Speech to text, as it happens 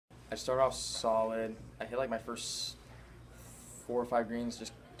I started off solid. I hit like my first 4 or 5 greens,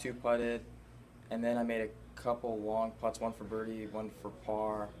 just two putted, and then I made a couple long putts, one for birdie, one for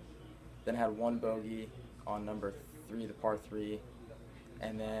par. Then had one bogey on number 3, the par 3,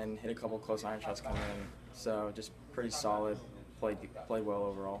 and then hit a couple close iron shots coming in. So just pretty solid. Played well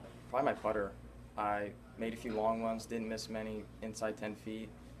overall. Probably my putter. I made a few long ones, didn't miss many inside 10 feet,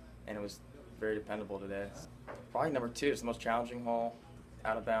 and it was very dependable today. Probably number 2 is the most challenging hole.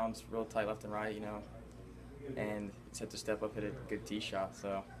 Out of bounds, real tight left and right, and it's had to step up, hit a good tee shot,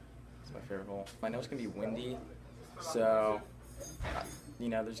 so it's my favorite hole. I know it's going to be windy, so, you're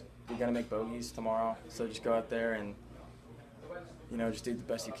going to make bogeys tomorrow, so just go out there and, just do the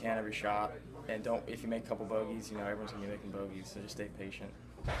best you can every shot. And if you make a couple bogeys, everyone's going to be making bogeys, so just stay patient.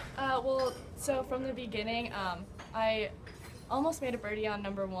 So from the beginning, I almost made a birdie on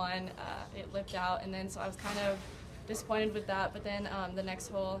number 1. It lipped out, and then so I was kind of disappointed with that. But then the next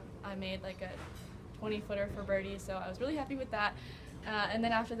hole, I made like a 20-footer for birdie, so I was really happy with that. And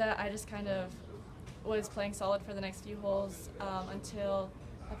then after that, I just kind of was playing solid for the next few holes until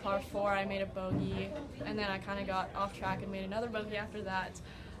the par 4. I made a bogey, and then I kind of got off track and made another bogey after that.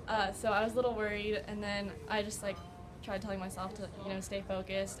 So I was a little worried, and then I just tried telling myself to stay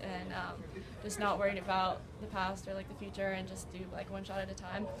focused and just not worried about the past or the future, and just do one shot at a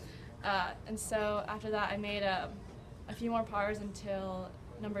time. And so after that, I made a few more pars until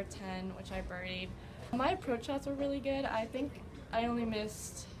number 10, which I birdied. My approach shots were really good. I think I only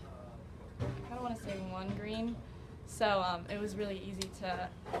missed, I kind of want to say 1 green. So it was really easy to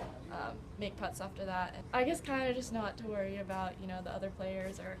make putts after that. I guess kind of just not to worry about the other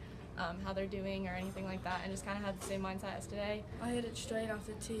players or how they're doing or anything like that, and just kind of have the same mindset as today. I hit it straight off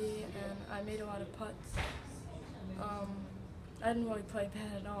the tee, and I made a lot of putts. I didn't really play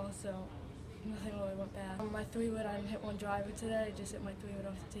bad at all, so nothing really went bad. My 3-wood, I didn't hit one driver today. I just hit my 3-wood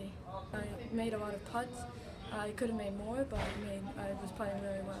off the tee. I made a lot of putts. I could have made more, but I was playing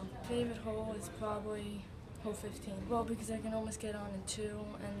really well. Favorite hole is probably hole 15. Well, because I can almost get on in 2,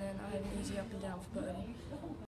 and then I have an easy up and down for birdie.